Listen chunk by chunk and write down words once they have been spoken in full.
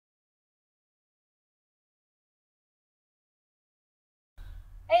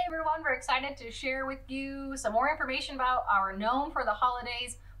Hey everyone, we're excited to share with you some more information about our Gnome for the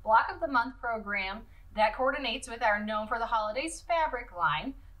Holidays Block of the Month program that coordinates with our Gnome for the Holidays fabric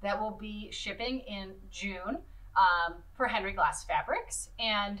line that will be shipping in June for Henry Glass Fabrics.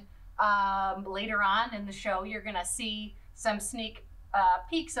 And later on in the show, you're going to see some sneak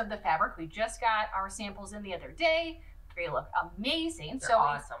peeks of the fabric. We just got our samples in the other day. They look amazing. They're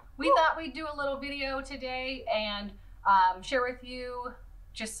awesome. We thought we'd do a little video today and share with you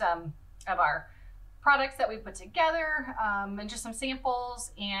just some of our products that we put together and just some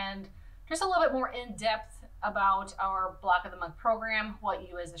samples and just a little bit more in depth about our Block of the Month program, what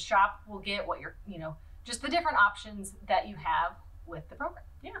you as a shop will get, what you're, just the different options that you have with the program.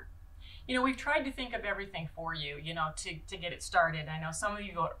 Yeah. We've tried to think of everything for you, to get it started. I know some of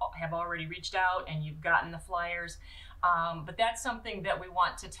you have already reached out and you've gotten the flyers, but that's something that we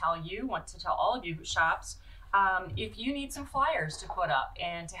want to tell all of you who shops. If you need some flyers to put up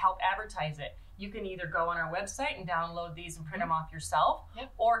and to help advertise it, you can either go on our website and download these and print them off yourself,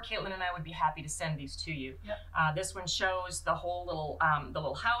 or Caitlin and I would be happy to send these to you. This one shows the whole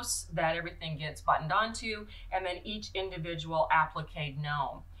little house that everything gets buttoned onto, and then each individual applique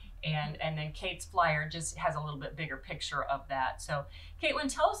gnome. And then Kate's flyer just has a little bit bigger picture of that. So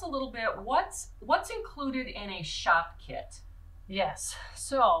Caitlin, tell us a little bit, what's included in a shop kit? Yes,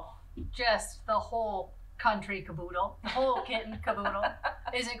 so just the whole country caboodle, the whole kit and caboodle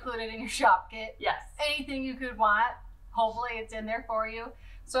is included in your shop kit. Yes. Anything you could want, hopefully it's in there for you.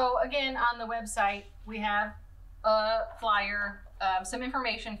 So again, on the website, we have a flyer, some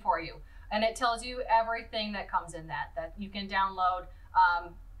information for you, and it tells you everything that comes in that you can download,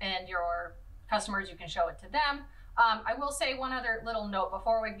 and your customers, you can show it to them. I will say one other little note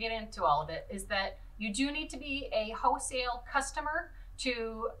before we get into all of it is that you do need to be a wholesale customer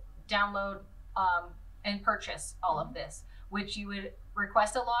to download and purchase all of this, which you would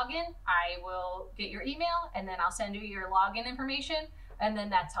request a login. I will get your email and then I'll send you your login information, and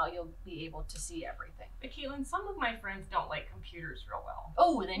then that's how you'll be able to see everything. But Caitlin, some of my friends don't like computers real well.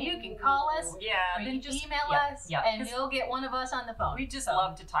 Oh, then you can call us, or you can email us, and you'll get one of us on the phone. We just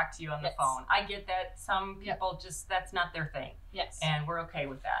love to talk to you on the phone. I get that some people that's not their thing. Yes. And we're okay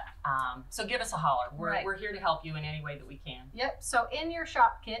with that. So give us a holler. We're here to help you in any way that we can. Yep. So in your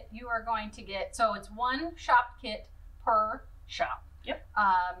shop kit, you are going to get, so it's one shop kit per shop. Yep.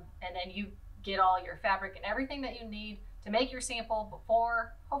 And then you get all your fabric and everything that you need to make your sample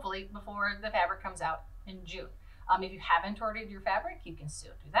hopefully before the fabric comes out in June. If you haven't ordered your fabric, you can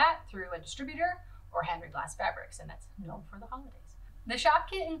still do that through a distributor or Henry Glass Fabrics, and that's Gnome for the Holidays. The shop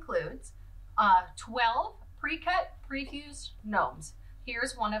kit includes 12 pre-cut, pre-fused gnomes.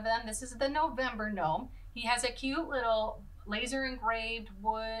 Here's one of them. This is the November gnome. He has a cute little laser engraved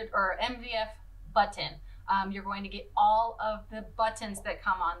wood or MVF button. You're going to get all of the buttons that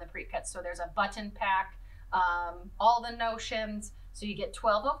come on the pre-cut. So there's a button pack, all the notions. So you get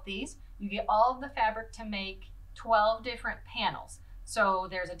 12 of these. You get all of the fabric to make 12 different panels. So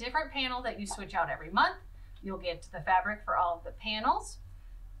there's a different panel that you switch out every month. You'll get the fabric for all of the panels.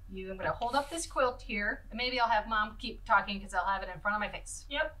 I'm going to hold up this quilt here. Maybe I'll have Mom keep talking because I'll have it in front of my face.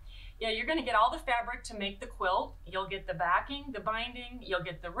 Yep. Yeah, you're going to get all the fabric to make the quilt. You'll get the backing, the binding. You'll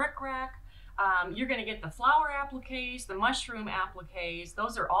get the rickrack. You're going to get the flower appliques, the mushroom appliques.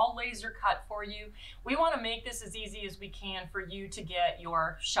 Those are all laser cut for you. We want to make this as easy as we can for you to get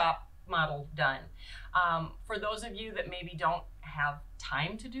your shop model done. For those of you that maybe don't have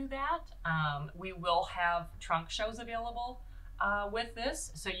time to do that, we will have trunk shows available with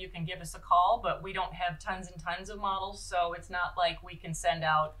this, so you can give us a call, but we don't have tons and tons of models, so it's not like we can send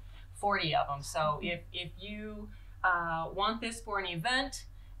out 40 of them. So if you want this for an event,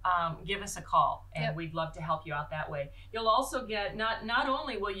 give us a call, and we'd love to help you out that way. You'll also get, not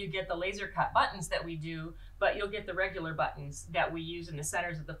only will you get the laser cut buttons that we do, but you'll get the regular buttons that we use in the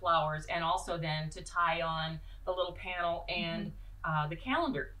centers of the flowers, and also then to tie on the little panel and the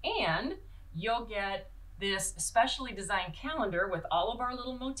calendar. And you'll get this specially designed calendar with all of our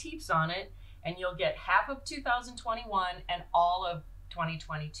little motifs on it, and you'll get half of 2021 and all of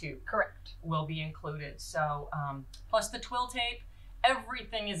 2022. Correct. Will be included. So plus the twill tape,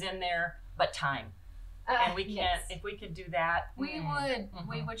 everything is in there but time. And we can't, if we could do that. We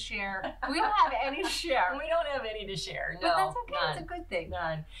would share. We don't have any to share. We don't have any to share, no. But that's okay, none. It's a good thing.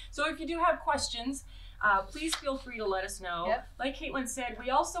 None. So if you do have questions, please feel free to let us know. Like Caitlin said, we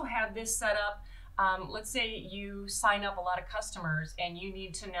also have this set up. Let's say you sign up a lot of customers and you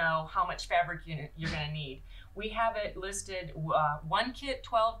need to know how much fabric you're going to need. We have it listed 1 kit,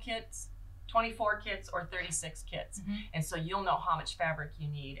 12 kits, 24 kits, or 36 kits. And so you'll know how much fabric you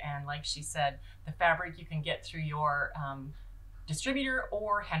need. And like she said, the fabric you can get through your distributor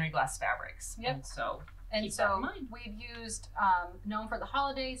or Henry Glass Fabrics. Yep. And so keep that in mind. We've used Gnome for the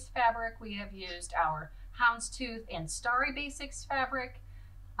Holidays fabric. We have used our Houndstooth and Starry Basics fabric.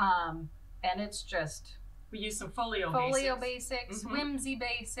 And it's just... We use some folio basics, whimsy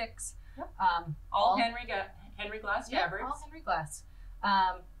basics. Yep. All Henry Glass fabrics. All Henry Glass.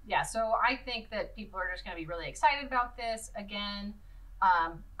 Yeah, so I think that people are just going to be really excited about this. Again,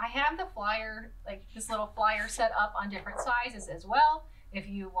 I have the flyer, like this little flyer set up on different sizes as well. If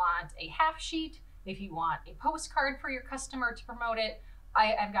you want a half sheet, if you want a postcard for your customer to promote it,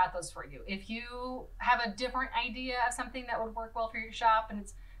 I've got those for you. If you have a different idea of something that would work well for your shop and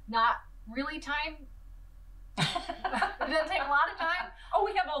it's not really time, it doesn't take a lot of time. Oh,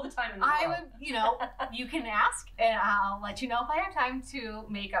 we have all the time in the world. I would, you can ask and I'll let you know if I have time to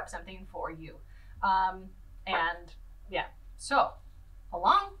make up something for you. And yeah, so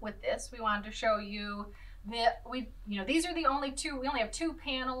along with this, we wanted to show you that these are the only two, we only have 2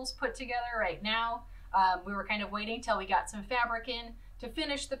 panels put together right now. We were kind of waiting till we got some fabric in to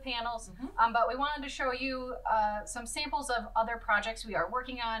finish the panels, but we wanted to show you some samples of other projects we are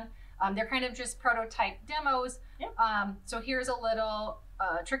working on. They're kind of just prototype demos. Yep. So here's a little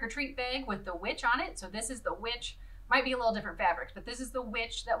trick-or-treat bag with the witch on it. So this is the witch, might be a little different fabrics, but this is the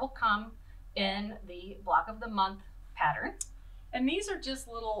witch that will come in the block of the month pattern. And these are just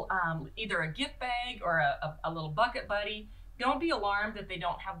little, either a gift bag or a little bucket buddy. Don't be alarmed that they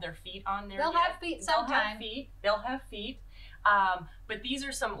don't have their feet on there They'll yet. have feet sometime. They'll have feet. But these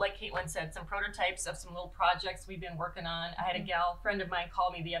are some, like Caitlin said, some prototypes of some little projects we've been working on. I had a friend of mine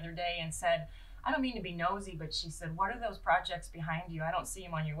call me the other day and said, I don't mean to be nosy, but she said, what are those projects behind you? I don't see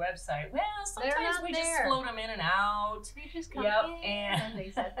them on your website. Well, sometimes we just float them in and out. They just come in and they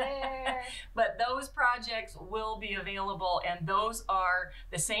sit there. But those projects will be available, and those are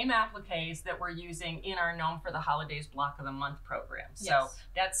the same appliques that we're using in our Gnome for the Holidays Block of the Month program. So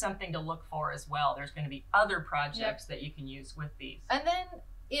that's something to look for as well. There's going to be other projects that you can use with these. And then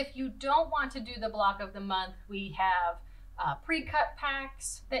if you don't want to do the Block of the Month, we have pre-cut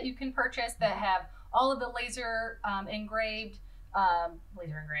packs that you can purchase that have all of the laser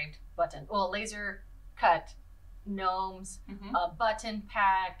cut gnomes, a button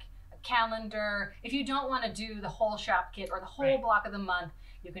pack, a calendar. If you don't want to do the whole shop kit or the whole block of the month,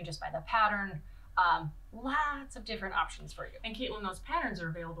 you can just buy the pattern. Lots of different options for you. And Caitlin, those patterns are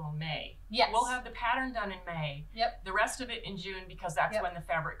available in May. Yes. We'll have the pattern done in May. Yep. The rest of it in June, because that's when the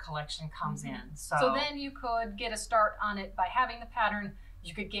fabric collection comes in. So then you could get a start on it by having the pattern.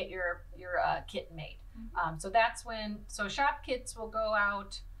 You could get your kit made. So that's when, shop kits will go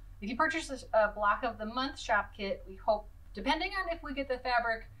out. If you purchase a block of the month shop kit, we hope, depending on if we get the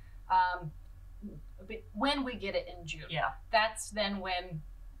fabric, when we get it in June. Yeah. That's then when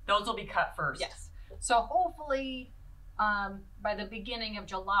those will be cut first. Yes. So hopefully by the beginning of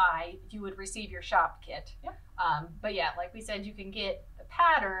July, you would receive your shop kit. Yep. But yeah, like we said, you can get the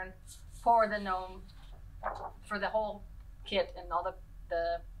pattern for the Gnome, for the whole kit and all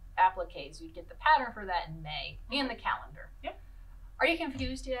the appliques. You'd get the pattern for that in May and the calendar. Yep. Are you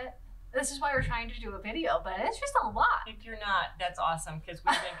confused yet? This is why we're trying to do a video, but it's just a lot. If you're not, that's awesome, because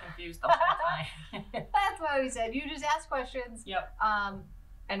we've been confused the whole time. That's why we said you just ask questions. Yep.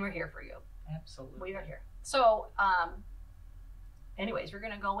 And we're here for you. Absolutely. We are here. So, anyways, we're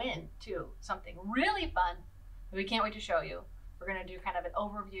going to go into something really fun that we can't wait to show you. We're going to do kind of an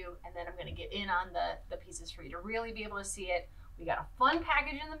overview, and then I'm going to get in on the pieces for you to really be able to see it. We got a fun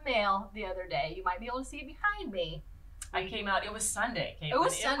package in the mail the other day. You might be able to see it behind me. I came out, it was Sunday, Caitlin. It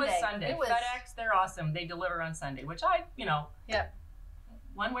was Sunday. FedEx, they're awesome. They deliver on Sunday, which Yep.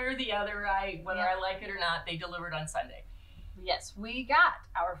 One way or the other, whether I like it or not, they delivered on Sunday. Yes, we got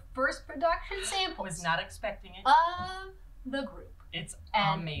our first production sample. Was not expecting it. Of the group. It's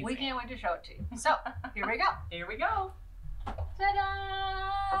and amazing. We can't wait to show it to you. So, here we go. Here we go.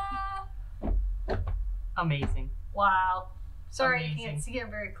 Ta-da! Amazing. Wow. Sorry, Amazing. You can't see it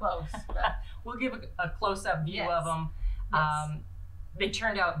very close. But we'll give a close-up view of them. Yes. They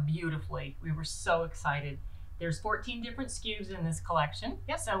turned out beautifully. We were so excited. There's 14 different SKUs in this collection.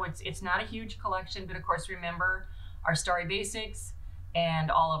 Yep. So it's not a huge collection, but of course remember our Starry Basics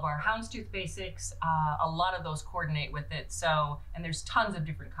and all of our Houndstooth Basics. A lot of those coordinate with it. So, and there's tons of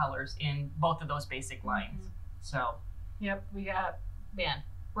different colors in both of those basic lines. So. Yep, we got, man,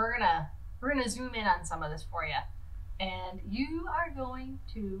 we're gonna zoom in on some of this for you. And you are going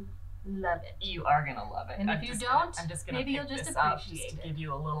to love it. You are gonna love it. And if you don't, I'm just gonna maybe you'll just appreciate it. To give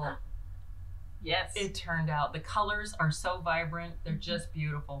you a little. Yes. It turned out the colors are so vibrant. They're just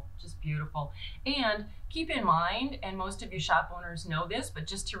beautiful, just beautiful. And keep in mind, and most of you shop owners know this, but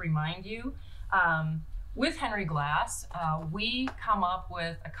just to remind you, With Henry Glass, we come up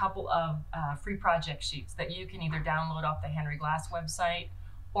with a couple of free project sheets that you can either download off the Henry Glass website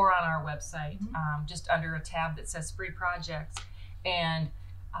or on our website, just under a tab that says free projects. And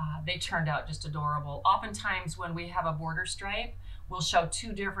they turned out just adorable. Oftentimes when we have a border stripe, we'll show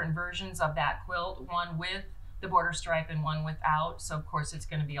two different versions of that quilt, one with the border stripe and one without. So of course it's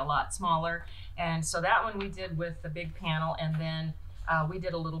going to be a lot smaller. And so that one we did with the big panel, and then we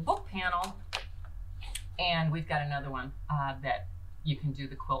did a little book panel. And we've got another one that you can do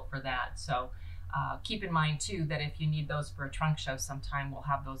the quilt for that. So keep in mind too that if you need those for a trunk show sometime, we'll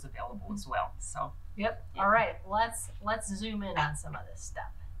have those available as well. So yep. All right, let's zoom in on some of this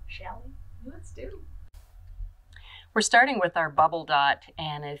stuff, shall we? Let's do. We're starting with our bubble dot,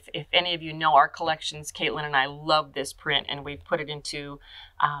 and if any of you know our collections, Caitlin and I love this print, and we've put it into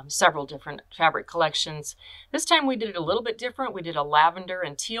several different fabric collections. This time we did it a little bit different. We did a lavender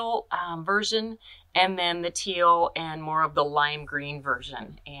and teal version, and then the teal and more of the lime green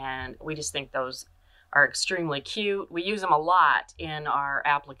version, and we just think those are extremely cute. We use them a lot in our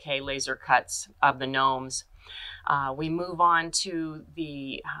applique laser cuts of the gnomes. We move on to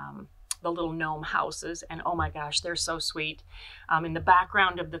the little gnome houses, and oh my gosh, they're so sweet. In the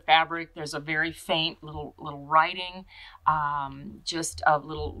background of the fabric, there's a very faint little writing, just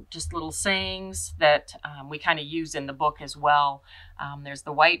little sayings that we kind of use in the book as well. There's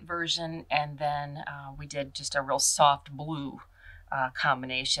the white version, and then we did just a real soft blue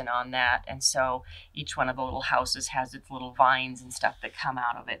combination on that, and so each one of the little houses has its little vines and stuff that come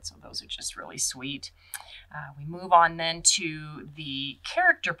out of it, so those are just really sweet. We move on then to the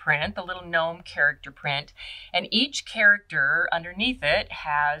character print, the little gnome character print, and each character underneath it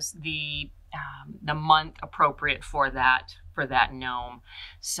has the month appropriate for that gnome.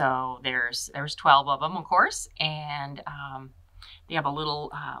 So there's 12 of them, of course, and they have a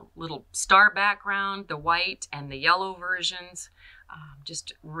little star background, the white and the yellow versions.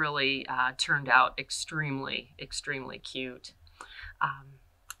 Just really turned out extremely cute.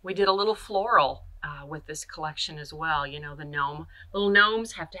 We did a little floral with this collection as well. You know, the little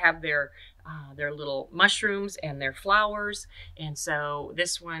gnomes have to have their little mushrooms and their flowers, and so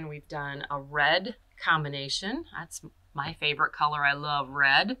this one we've done a red combination. That's my favorite color. I love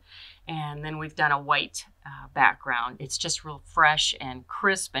red. And then we've done a white background. It's just real fresh and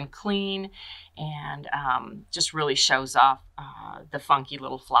crisp and clean, and just really shows off the funky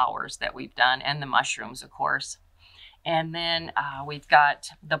little flowers that we've done, and the mushrooms, of course. And then we've got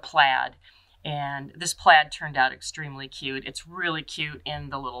the plaid, and this plaid turned out extremely cute. It's really cute in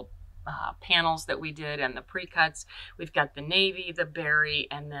the little panels that we did and the pre-cuts. We've got the navy, the berry,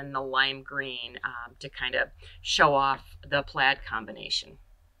 and then the lime green to kind of show off the plaid combination.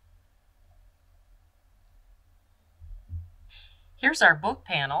 Here's our book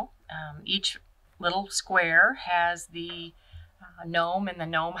panel. Each little square has the gnome and the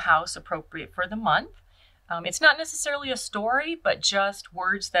gnome house appropriate for the month. It's not necessarily a story, but just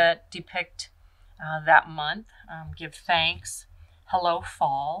words that depict that month. Give thanks, hello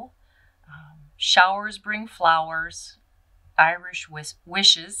fall, showers bring flowers, Irish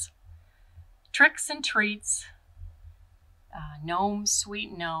wishes, tricks and treats, gnome,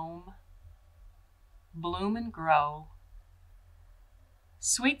 sweet gnome, bloom and grow,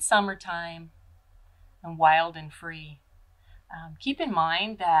 sweet summertime, and wild and free. Keep in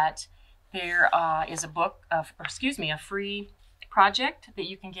mind that there is a free project that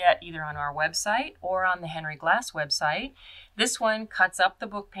you can get either on our website or on the Henry Glass website. This one cuts up the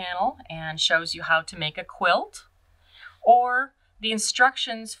book panel and shows you how to make a quilt, or the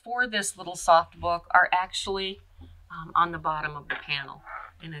instructions for this little soft book are actually on the bottom of the panel.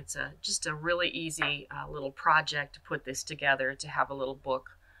 And it's just a really easy little project to put this together to have a little book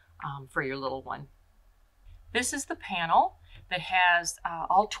for your little one. This is the panel that has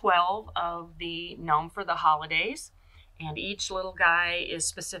all 12 of the Gnome for the Holidays, and each little guy is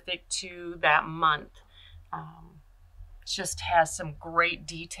specific to that month. Just has some great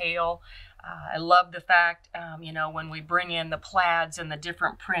detail. I love the fact, when we bring in the plaids and the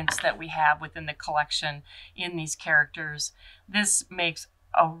different prints that we have within the collection in these characters, this makes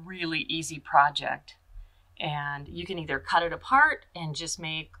a really easy project. And you can either cut it apart and just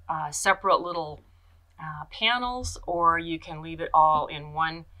make separate little panels, or you can leave it all in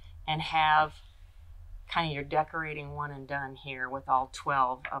one and have kind of your decorating one and done here with all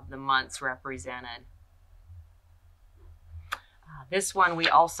 12 of the months represented. This one we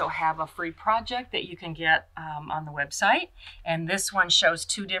also have a free project that you can get on the website, and this one shows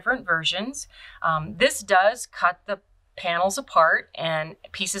two different versions. This does cut the panels apart and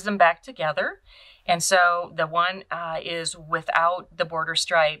pieces them back together, And so the one is without the border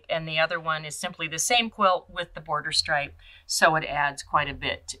stripe, and the other one is simply the same quilt with the border stripe. So it adds quite a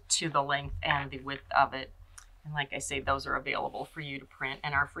bit to the length and the width of it. And like I say, those are available for you to print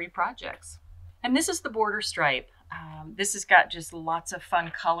and are free projects. And this is the border stripe. This has got just lots of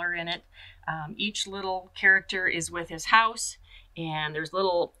fun color in it. Each little character is with his house, and there's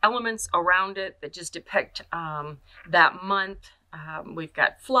little elements around it that just depict that month. We've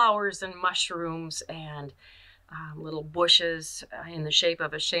got flowers and mushrooms and little bushes in the shape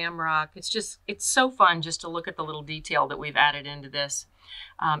of a shamrock. It's so fun just to look at the little detail that we've added into this.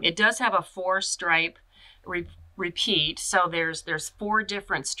 It does have a 4-stripe repeat, so there's 4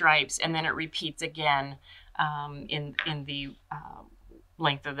 different stripes, and then it repeats again in the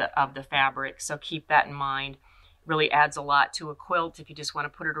length of the fabric. So keep that in mind. Really adds a lot to a quilt if you just want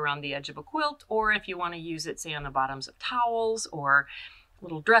to put it around the edge of a quilt, or if you want to use it, say, on the bottoms of towels or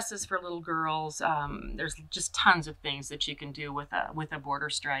little dresses for little girls. There's just tons of things that you can do with a border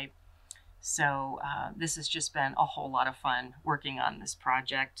stripe. So this has just been a whole lot of fun working on this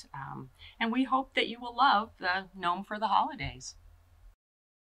project, and we hope that you will love the Gnome for the holidays.